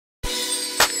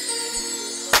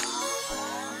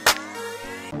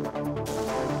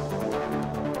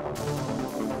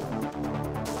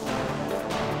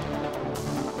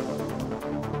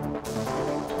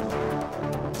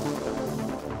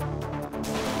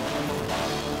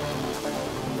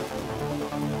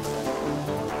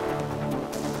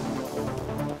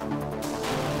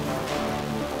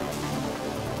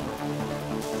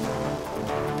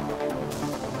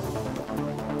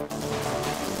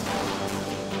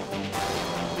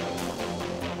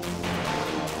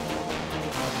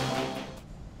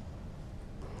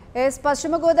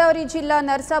పశ్చిమ గోదావరి జిల్లా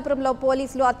నరసాపురంలో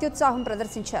పోలీసులు అత్యుత్సాహం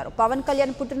ప్రదర్శించారు. పవన్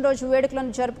కళ్యాణ్ పుట్టినరోజు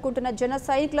వేడుకలను జరుపుకుంటున్న జన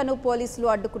సైనికులను పోలీసులు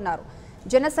అడ్డుకున్నారు.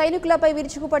 జన సైనికులపై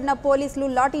విరుచుకుపడిన పోలీసులు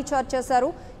లాఠీ చార్జ్ చేశారు.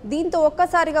 దీంతో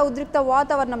ఒక్కసారిగా ఉద్రిక్త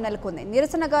వాతావరణం నెలకొంది.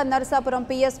 నిరసనగా నరసాపురం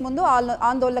పిఎస్ ముందు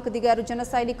ఆందోళనకు దిగారు జన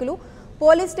సైనికులు.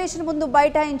 పోలీస్ స్టేషన్ ముందు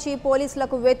బైఠాయించి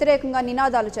పోలీసులకు వ్యతిరేకంగా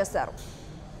నినాదాలు చేశారు.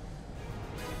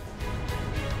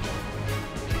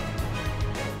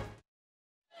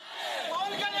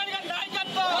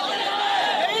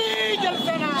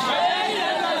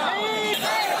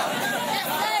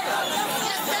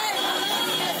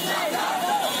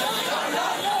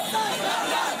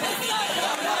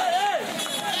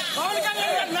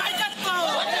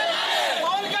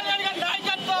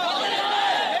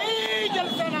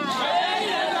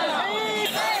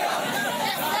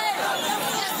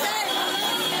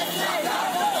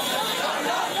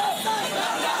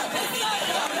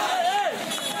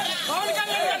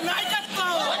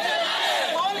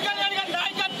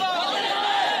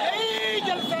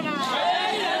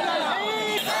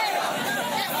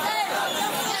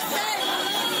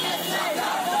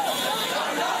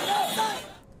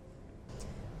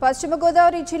 పశ్చిమ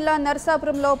గోదావరి జిల్లా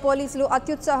నరసాపురంలో పోలీసులు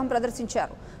అత్యుత్సాహం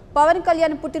ప్రదర్శించారు. పవన్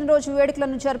కళ్యాణ్ పుట్టినరోజు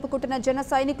వేడుకలను జరుపుకుంటున్న జన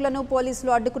సైనికులను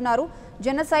పోలీసులు అడ్డుకున్నారు.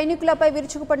 జన సైనికులపై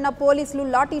విరుచుకుపడిన పోలీసులు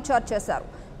లాఠీ చార్జ్ చేశారు.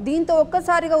 దీంతో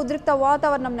ఒక్కసారిగా ఉద్రిక్త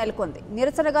వాతావరణం నెలకొంది.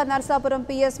 నిరసనగా నరసాపురం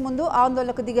పిఎస్ ముందు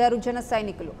ఆందోళనకు దిగారు జన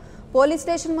సైనికులు. పోలీస్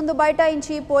స్టేషన్ ముందు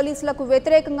బైఠాయించి పోలీసులకు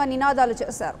వ్యతిరేకంగా నినాదాలు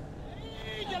చేశారు.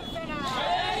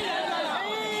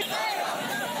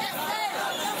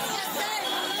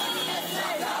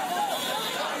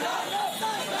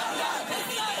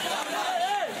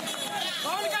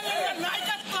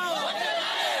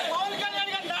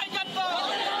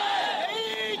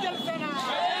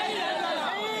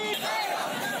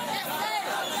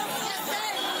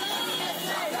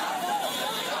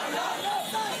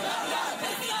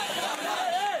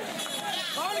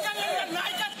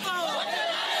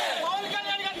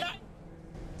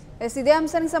 ఇదే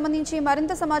అంశానికి సంబంధించి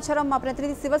మరింత సమాచారం మా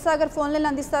ప్రతినిధి శివసాగర్ ఫోన్ లైన్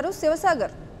అందిస్తారు.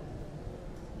 శివసాగర్,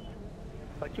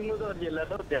 పశ్చిమ గోదావరి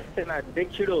జిల్లాలో జనసేన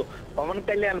అధ్యక్షుడు పవన్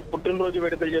కళ్యాణ్ పుట్టినరోజు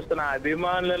వేడుకలు చేస్తున్న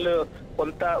అభిమానులు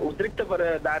కొంత ఉద్రిక్త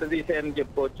దారితీశాయని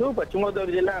చెప్పుకోవచ్చు. పశ్చిమ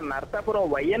గోదావరి జిల్లా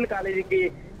నరసాపురం వైఎన్ కాలేజీకి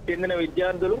చెందిన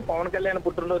విద్యార్థులు పవన్ కళ్యాణ్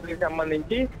పుట్టినరోజుకి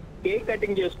సంబంధించి కేక్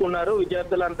కటింగ్ చేసుకున్నారు.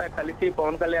 విద్యార్థులంతా కలిసి,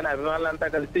 పవన్ కళ్యాణ్ అభిమానులంతా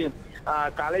కలిసి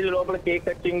కాలేజీ లోపల కేక్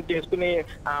కటింగ్ చేసుకుని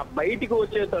బయటికి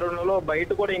వచ్చే తరుణంలో బయట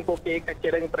కూడా ఇంకో కేక్ కట్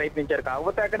చేయడానికి ప్రయత్నించారు.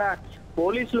 కాకపోతే అక్కడ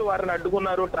పోలీసులు వారిని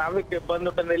అడ్డుకున్నారు. ట్రాఫిక్ ఇబ్బంది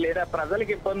ఉంటుంది లేదా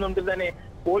ప్రజలకు ఇబ్బంది ఉంటుందని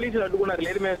పోలీసులు అడ్డుకున్నారు.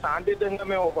 లేదు, మేము శాంతియుతంగా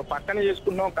మేము ఒక పక్కన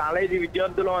చేసుకున్నాం కాలేజీ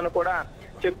విద్యార్థులు అని కూడా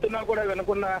చెప్తున్నా కూడా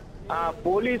వినకున్న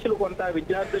పోలీసులు కొంత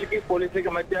విద్యార్థులకి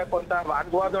పోలీసులకి మధ్య కొంత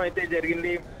వాగ్వాదం అయితే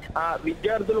జరిగింది.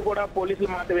 విద్యార్థులు కూడా పోలీసుల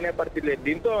మాట వినే పరిస్థితి లేదు.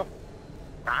 దీంతో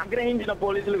ఆగ్రహించిన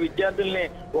పోలీసులు విద్యార్థుల్ని,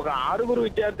 ఒక 6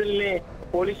 విద్యార్థుల్ని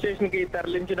పోలీస్ స్టేషన్ కి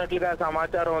తరలించినట్లుగా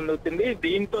సమాచారం అందుతుంది.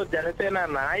 దీంతో జనసేన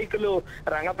నాయకులు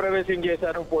రంగప్రవేశం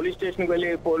చేశారు. పోలీస్ స్టేషన్ కి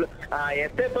వెళ్లి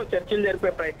ఎస్ఐతో చర్చలు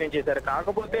జరిపే ప్రయత్నం చేశారు.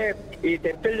 కాకపోతే ఈ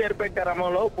చర్చలు జరిపే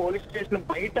క్రమంలో పోలీస్ స్టేషన్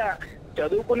బయట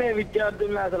చదువుకునే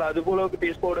విద్యార్థుల్ని అసలు అదుపులోకి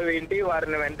తీసుకోవడం ఏంటి,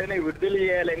 వారిని వెంటనే విడుదల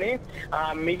చేయాలని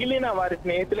మిగిలిన వారి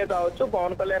స్నేహితులే కావచ్చు,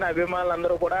 పవన్ కళ్యాణ్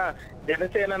అభిమానులందరూ కూడా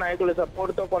జనసేన నాయకుల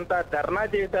సపోర్ట్ తో కొంత ధర్నా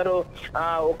చేశారు.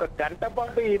 1 గంట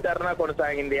పాటు ఈ ధర్నా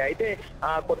కొనసాగింది. అయితే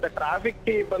కొంత ట్రాఫిక్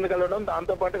కి ఇబ్బంది కలగడం,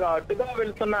 దాంతో పాటుగా అడ్డుగా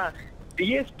వెళ్తున్న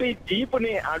JSP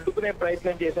జీపుని అడ్డుకునే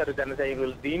ప్రయత్నం చేశారు జన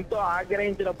సైనికులు. దీంతో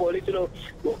ఆగ్రహించిన పోలీసులు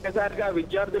ఒక్కసారిగా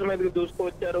విద్యార్థుల మీదకి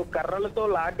దూసుకువచ్చారు. కర్రలతో,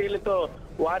 లాఠీలతో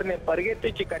వారిని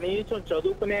పరిగెత్తించి కనీసం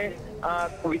చదువుకునే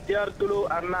విద్యార్థులు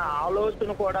అన్న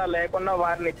ఆలోచన కూడా లేకుండా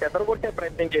వారిని చెదరగొట్టే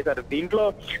ప్రయత్నం చేశారు. దీంట్లో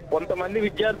కొంతమంది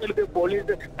విద్యార్థులకి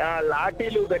పోలీసు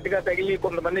లాఠీలు గట్టిగా తగిలి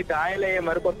కొంతమంది గాయాలయ్యే,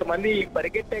 మరికొంతమంది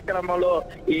పరిగెత్తే క్రమంలో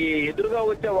ఈ ఎదురుగా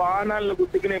వచ్చే వాహనాలను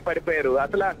గుద్దుకుని పడిపోయారు.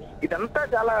 అసలు ఇదంతా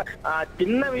చాలా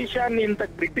చిన్న విషయాన్ని ఇంత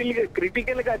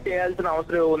క్రిటికల్ గా చేయాల్సిన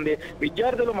అవసరం ఉంది.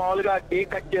 విద్యార్థులు మామూలుగా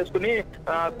కేక్ కట్ చేసుకుని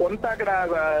కొంత అక్కడ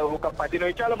ఒక 10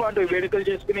 నిమిషాల పాటు వేడుకలు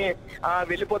చేసుకుని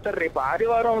వెళ్ళిపోతారు. రేపు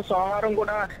ఆదివారం, సోమవారం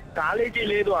కూడా కాలేజీ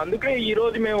లేదు. అందుకే ఈ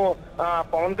రోజు మేము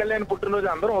పవన్ కళ్యాణ్ పుట్టినరోజు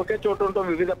అందరం ఒకే చోట ఉంటాం.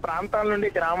 వివిధ ప్రాంతాల నుండి,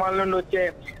 గ్రామాల నుండి వచ్చే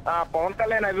పవన్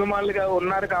కళ్యాణ్ అభిమానులుగా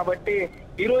ఉన్నారు కాబట్టి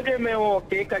ఈ రోజే మేము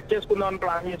కేక్ కట్ చేసుకుందామని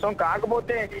ప్లాన్ చేసాం.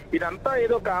 కాకపోతే ఇదంతా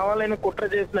ఏదో కావాలని కుట్ర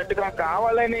చేసినట్టుగా,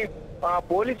 కావాలని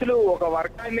పోలీసులు ఒక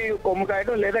వర్గాన్ని కొమ్ము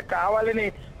కాయడం, లేదా కావాలని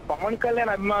పవన్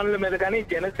కళ్యాణ్ అభిమానుల మీద కానీ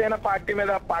జనసేన పార్టీ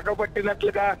మీద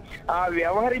పగపట్టినట్లుగా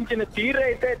వ్యవహరించిన తీరు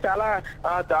అయితే చాలా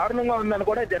దారుణంగా ఉందని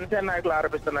కూడా జనసేన నాయకులు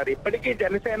ఆరోపిస్తున్నారు. ఇప్పటికీ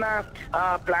జనసేన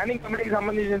ప్లానింగ్ కమిటీకి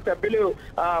సంబంధించిన సభ్యులు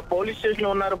పోలీస్ స్టేషన్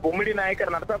లో ఉన్నారు. బొమ్మిడి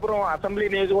నాయకర్ నరసాపురం అసెంబ్లీ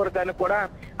నియోజకవర్గానికి కూడా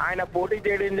ఆయన పోటీ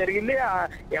చేయడం జరిగింది. ఆ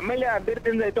ఎమ్మెల్యే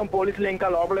అభ్యర్థిని సైతం పోలీసులు ఇంకా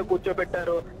లోపల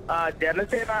కూర్చోబెట్టారు.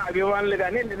 జనసేన అభిమానులు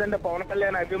కానీ, లేదంటే పవన్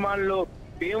కళ్యాణ్ అభిమానులు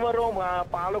భీమవరం,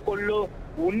 పాలకొల్లు,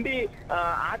 ఉండి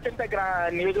ఆచంట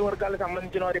నియోజకవర్గాలకు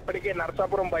సంబంధించిన వారు ఇప్పటికే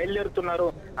నరసాపురం బయలుదేరుతున్నారు.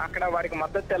 అక్కడ వారికి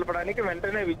మద్దతు తెలపడానికి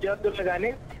వెంటనే విద్యార్థులను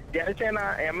కానీ జనసేన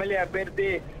ఎమ్మెల్యే అభ్యర్థి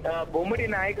బొమ్మిడి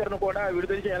నాయకర్ను కూడా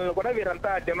విడుదల చేయాలని కూడా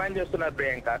వీరంతా డిమాండ్ చేస్తున్నారు.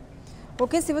 ప్రియాంక.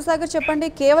 ఓకే శివసాగర్, చెప్పండి,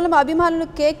 కేవలం అభిమానులు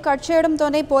కేక్ కట్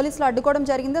చేయడంతోనే పోలీసులు అడ్డుకోవడం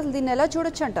జరిగింది, అసలు దీన్ని ఎలా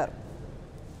చూడొచ్చు అంటారు?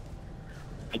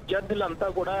 విద్యార్థులంతా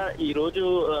కూడా ఈ రోజు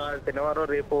శనివారం,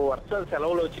 రేపు వరుస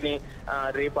సెలవులు వచ్చినాయి.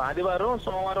 రేపు ఆదివారం,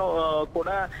 సోమవారం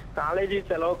కూడా కాలేజీ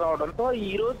సెలవు కావడంతో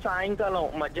ఈ రోజు సాయంకాలం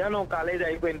మధ్యాహ్నం కాలేజీ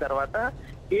అయిపోయిన తర్వాత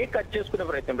కేక్ కట్ చేసుకునే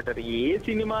ప్రయత్నం పెట్టారు. ఏ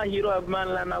సినిమా హీరో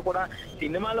అభిమానులన్నా కూడా,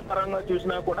 సినిమాల పరంగా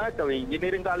చూసినా కూడా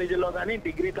ఇంజనీరింగ్ కాలేజీలో కానీ,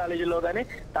 డిగ్రీ కాలేజీలో కానీ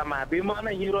తమ అభిమాన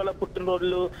హీరోల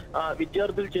పుట్టినరోజులు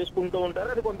విద్యార్థులు చేసుకుంటూ ఉంటారు.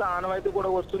 అది కొంత ఆనవాయితీ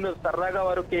కూడా వస్తుంది. సరదాగా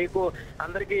వారు కేకు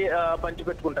అందరికీ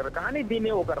పంచిపెట్టుకుంటారు. కానీ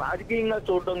దీన్ని ఒక రాజకీయంగా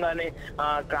చూడడం కానీ,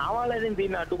 కావాలని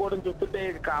దీన్ని అడ్డుకోవడం చూస్తుంటే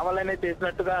కావాలనే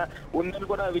చేసినట్టుగా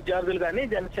ఉందని కూడా విద్యార్థులు కానీ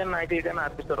జనసేన నాయకులు కానీ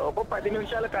అర్పిస్తారు. ఒక 10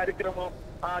 నిమిషాల కార్యక్రమం,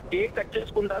 కేక్ కట్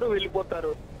చేసుకుంటారు,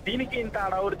 వెళ్ళిపోతారు. దీనికి ఇంత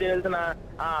అడవుడు చేయాల్సిన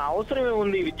అవసరమే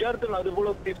ఉంది? విద్యార్థులను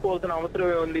అదుపులోకి తీసుకోవాల్సిన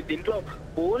అవసరమే ఉంది? దీంట్లో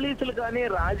పోలీసులు కానీ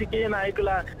రాజకీయ నాయకుల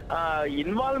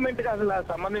ఇన్వాల్వ్మెంట్ కి అసలు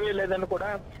సంబంధమే లేదని కూడా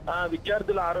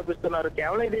విద్యార్థులు ఆరోపిస్తున్నారు.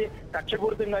 కేవలం ఇది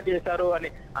కక్షపూరితంగా చేశారు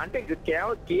అని. అంటే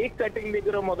కేక్ కటింగ్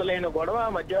దగ్గర మొదలైన గొడవ,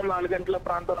 మధ్యాహ్నం 4 గంటల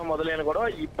ప్రాంతంలో మొదలైన గొడవ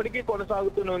ఇప్పటికీ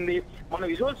కొనసాగుతూనే ఉంది. మన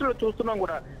విజువల్స్ లో చూస్తున్నాం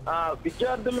కూడా.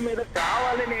 విద్యార్థుల మీద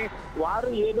కావాలని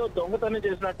వారు ఏదో దొంగతనం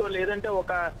చేసినట్టు, లేదంటే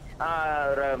ఒక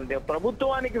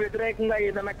ప్రభుత్వానికి వ్యతిరేకంగా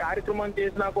ఏదైనా కార్యక్రమం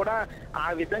చేసినా కూడా ఆ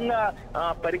విధంగా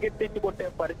పరిగెత్తించి కొట్టే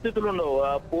పరిస్థితులు ఉండవు.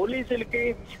 పోలీసులకి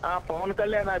పవన్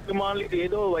కళ్యాణ్ అభిమానులకి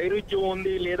ఏదో వైరుధ్యం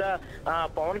ఉంది, లేదా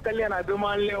పవన్ కళ్యాణ్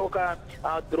అభిమానుల్ని ఒక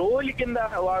ద్రోహుల కింద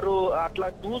వారు అట్లా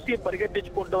చూసి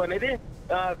పరిగెత్తించుకోవడం అనేది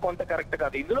కొంత కరెక్ట్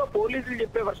కాదు. ఇందులో పోలీసులు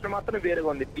చెప్పే వర్షం మాత్రం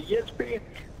వేరుగా ఉంది. డిఎస్పీ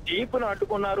జీపును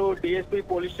అడ్డుకున్నారు, డిఎస్పీ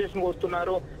పోలీస్ స్టేషన్ కు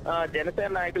వస్తున్నారు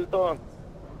జనసేన నాయకులతో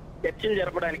చర్చలు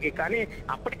జరపడానికి. కానీ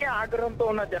అప్పటికే ఆగ్రహంతో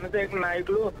ఉన్న జనసేన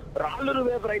నాయకులు రాళ్లు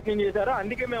రువే ప్రయత్నం చేశారు.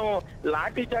 అందుకే మేము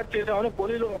లాఠీ చార్జ్ చేసామని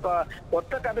పోలీసులు ఒక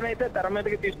కొత్త కథనైతే తెర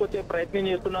మీదకి తీసుకొచ్చే ప్రయత్నం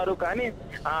చేస్తున్నారు. కానీ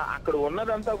అక్కడ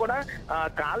ఉన్నదంతా కూడా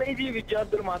కాలేజీ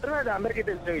విద్యార్థులు మాత్రమే, అది అందరికీ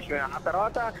తెలిసిన విషయమే. ఆ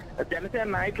తర్వాత జనసేన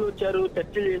నాయకులు వచ్చారు,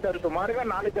 చర్చలు చేశారు. సుమారుగా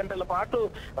 4 గంటల పాటు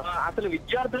అసలు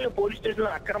విద్యార్థులను పోలీస్ స్టేషన్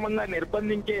లో అక్రమంగా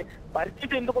నిర్బంధించే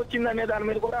పరిస్థితి ఎందుకు వచ్చింది అనే దాని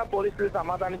మీద కూడా పోలీసులు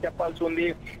సమాధానం చెప్పాల్సి ఉంది.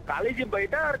 కాలేజీ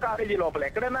బయట, కాలేజీ లోపల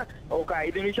ఎక్కడైనా ఒక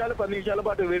 5 నిమిషాలు 10 నిమిషాల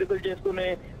పాటు వేడుకలు చేసుకుని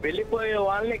వెళ్ళిపోయే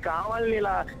వాళ్ళని కావాలని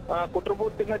ఇలా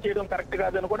కుట్రపూర్తిగా చేయడం కరెక్ట్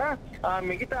కాదని కూడా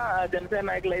మిగతా జనసేన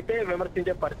నాయకులు అయితే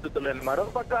విమర్శించే పరిస్థితులు.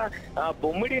 మరోపక్క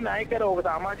బొమ్మిడి నాయకర్ ఒక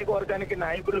సామాజిక వర్గానికి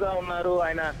నాయకులుగా ఉన్నారు.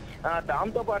 ఆయన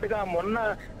దాంతో పాటుగా మొన్న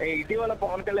ఇటీవల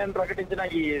పవన్ కళ్యాణ్ ప్రకటించిన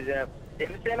ఈ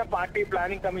జనసేన పార్టీ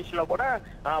ప్లానింగ్ కమిషన్ లో కూడా,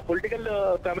 పొలిటికల్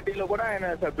కమిటీలో కూడా ఆయన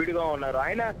సభ్యుడిగా ఉన్నారు.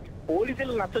 ఆయన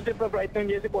పోలీసులు నచ్చచెప్పే ప్రయత్నం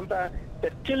చేసి కొంత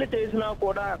చర్చలు చేసినా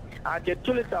కూడా ఆ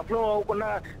చర్చలు సఫలం అవ్వకుండా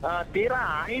తీరా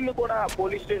ఆయన్ని కూడా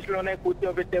పోలీస్ స్టేషన్ లోనే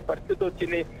కూర్చోబెట్టే పరిస్థితి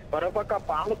వచ్చింది. మరోపక్క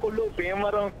పాలకొల్లు,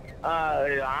 భీమవరం,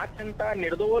 ఆచంట,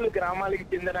 నిడదవోలు గ్రామాలకు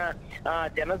చెందిన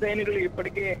జన సైనికులు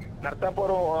ఇప్పటికీ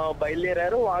నర్సాపురం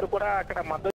బయలుదేరారు. వారు కూడా అక్కడ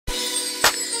మద్దతు.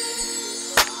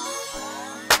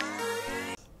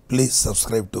 Please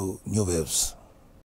subscribe to New Waves.